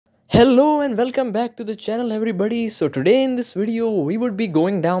Hello and welcome back to the channel everybody. So today in this video we would be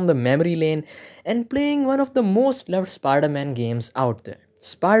going down the memory lane and playing one of the most loved Spider-Man games out there.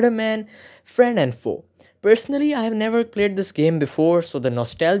 Spider-Man Friend and Foe. Personally, I have never played this game before, so the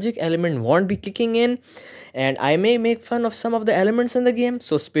nostalgic element won't be kicking in and I may make fun of some of the elements in the game,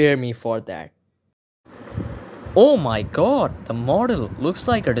 so spare me for that. Oh my god, the model looks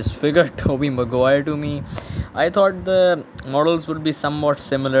like a disfigured Tobey Maguire to me. I thought the models would be somewhat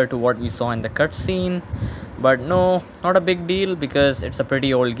similar to what we saw in the cutscene, but no, not a big deal because it's a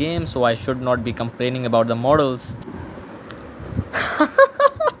pretty old game, so I should not be complaining about the models.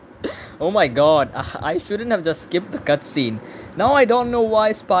 Oh my god, I shouldn't have just skipped the cutscene. Now I don't know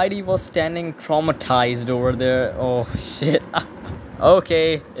why Spidey was standing traumatized over there. Oh shit.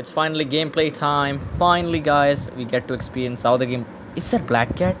 Okay, it's finally gameplay time. Finally, guys, we get to experience how the game... Is that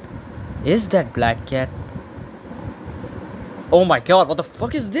Black Cat? Is that Black Cat? Oh my god, what the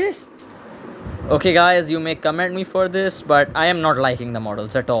fuck is this? Okay, guys, you may comment me for this, but I am not liking the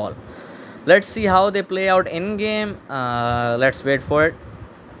models at all. Let's see how they play out in-game. Let's wait for it.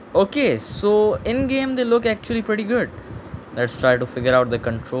 Okay, so in-game they look actually pretty good. Let's try to figure out the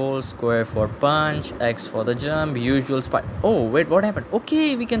controls. Square for punch, X for the jump, usual spy. Oh, wait, what happened?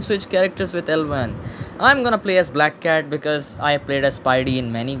 Okay, we can switch characters with L1. I'm gonna play as Black Cat because I played as Spidey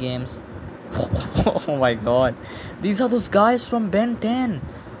in many games. Oh my god. These are those guys from Ben 10.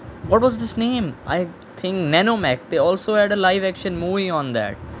 What was this name? I think Nanomech. They also had a live action movie on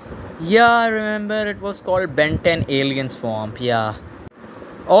that. Yeah, I remember it was called Ben 10 Alien Swamp. Yeah.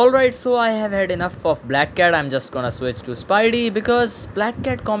 Alright, so I have had enough of Black Cat. I'm just gonna switch to Spidey because Black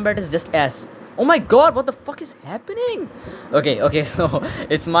Cat combat is just ass. Oh my god, what the fuck is happening? Okay, so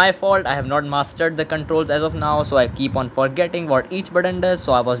it's my fault. I have not mastered the controls as of now, so I keep on forgetting what each button does.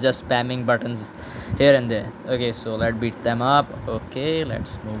 So I was just spamming buttons here and there. Okay, so let's beat them up. Okay,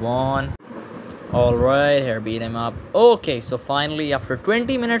 let's move on. Alright, here beat them up. Okay, so finally after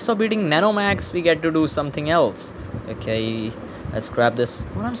 20 minutes of beating Nanomax, we get to do something else. Okay, let's grab this.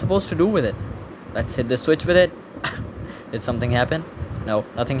 What am I supposed to do with it? Let's hit the switch with it. Did something happen? No,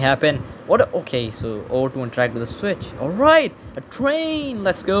 nothing happened. What? Okay, so O to interact with the switch. Alright, a train.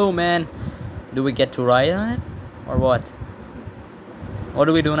 Let's go, man. Do we get to ride on it? Or what? What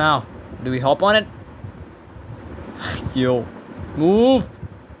do we do now? Do we hop on it? Yo, move.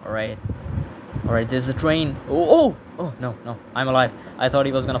 Alright, there's the train. Oh, no, I'm alive. I thought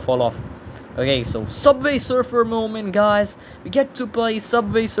he was gonna fall off. Okay, so Subway Surfer moment, guys. We get to play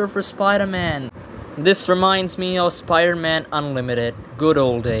Subway Surfer Spider-Man. This reminds me of Spider-Man Unlimited. Good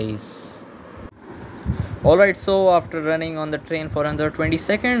old days. Alright, so after running on the train for another 20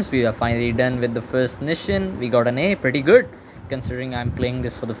 seconds, we are finally done with the first mission. We got an A, pretty good, considering I'm playing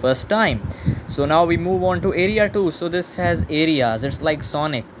this for the first time. So now we move on to Area 2. So this has areas. It's like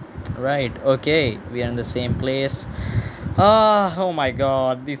Sonic. Right, okay. We are in the same place. Oh my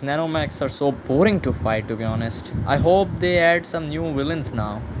god, these nanomechs are so boring to fight, to be honest. I hope they add some new villains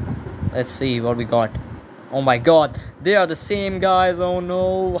now. Let's see what we got. Oh my god, they are the same guys. Oh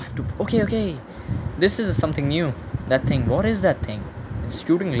no, I have to... Okay, this is something new. That thing, what is that thing? It's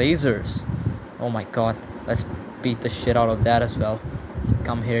shooting lasers. Oh my god, let's beat the shit out of that as well.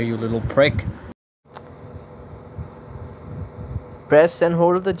 Come here, you little prick. Press and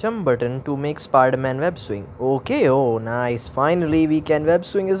hold the jump button to make Spider-Man web swing. Okay, oh nice. Finally we can web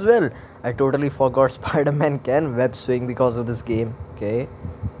swing as well. I totally forgot Spider-Man can web swing because of this game. Okay.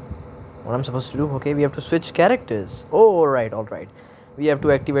 What I'm supposed to do? Okay, we have to switch characters. Oh, alright. We have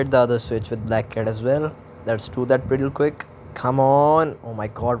to activate the other switch with Black Cat as well. Let's do that pretty quick. Come on. Oh my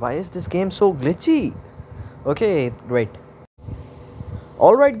god, why is this game so glitchy? Okay, great.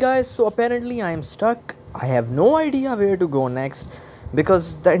 Alright guys, so apparently I am stuck. I have no idea where to go next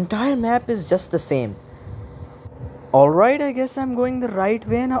because the entire map is just the same. Alright, I guess I'm going the right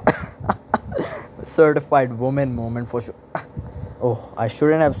way now. Certified woman moment for sure. Oh, I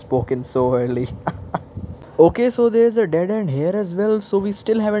shouldn't have spoken so early. Okay, so there's a dead end here as well. So we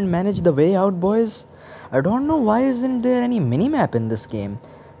still haven't managed the way out, boys. I don't know why isn't there any minimap in this game,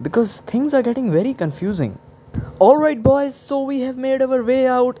 because things are getting very confusing. Alright boys, so we have made our way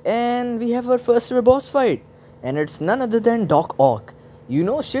out and we have our first ever boss fight. And it's none other than Doc Ock. You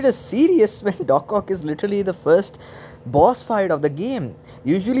know, shit is serious when Doc Ock is literally the first boss fight of the game.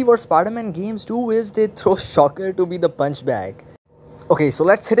 Usually what Spider-Man games do is they throw Shocker to be the punch bag. Okay, so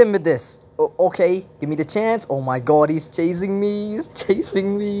let's hit him with this. Okay, give me the chance. Oh my god, he's chasing me.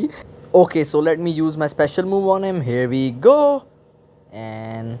 Okay, so let me use my special move on him. Here we go.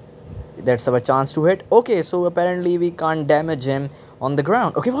 And that's our chance to hit. Okay, so apparently we can't damage him on the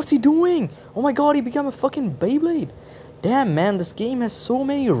ground. Okay, what's he doing? Oh my god, he became a fucking Beyblade. Damn man, this game has so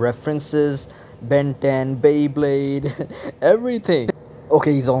many references. Ben 10, Beyblade, everything.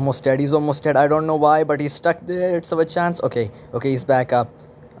 Okay, he's almost dead. He's almost dead. I don't know why, but he's stuck there. It's our chance. Okay, okay, he's back up.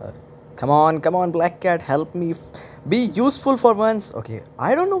 Uh, come on, Black Cat, help me. Be useful for once. Okay,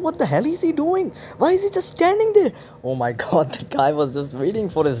 I don't know what the hell is he doing. Why is he just standing there? Oh my god, the guy was just waiting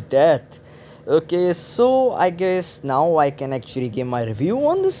for his death. Okay, so I guess now I can actually give my review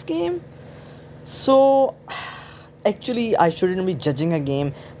on this game. So, actually, I shouldn't be judging a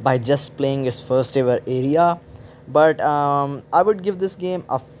game by just playing its first ever area, but I would give this game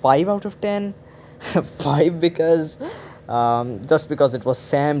a 5 out of 10. 5 because just because it was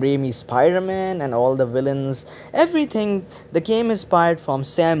Sam Raimi's Spider-Man and all the villains, everything. The game inspired from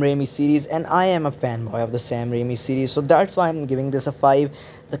Sam Raimi series, and I am a fanboy of the Sam Raimi series, so that's why I'm giving this a 5.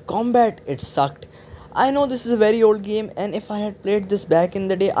 The combat, it sucked. I know this is a very old game, and if I had played this back in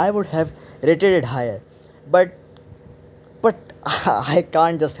the day, I would have rated it higher. But I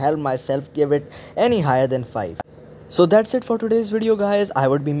can't just help myself give it any higher than 5. So that's it for today's video, guys. I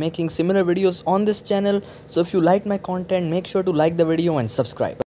would be making similar videos on this channel. So if you like my content, make sure to like the video and subscribe.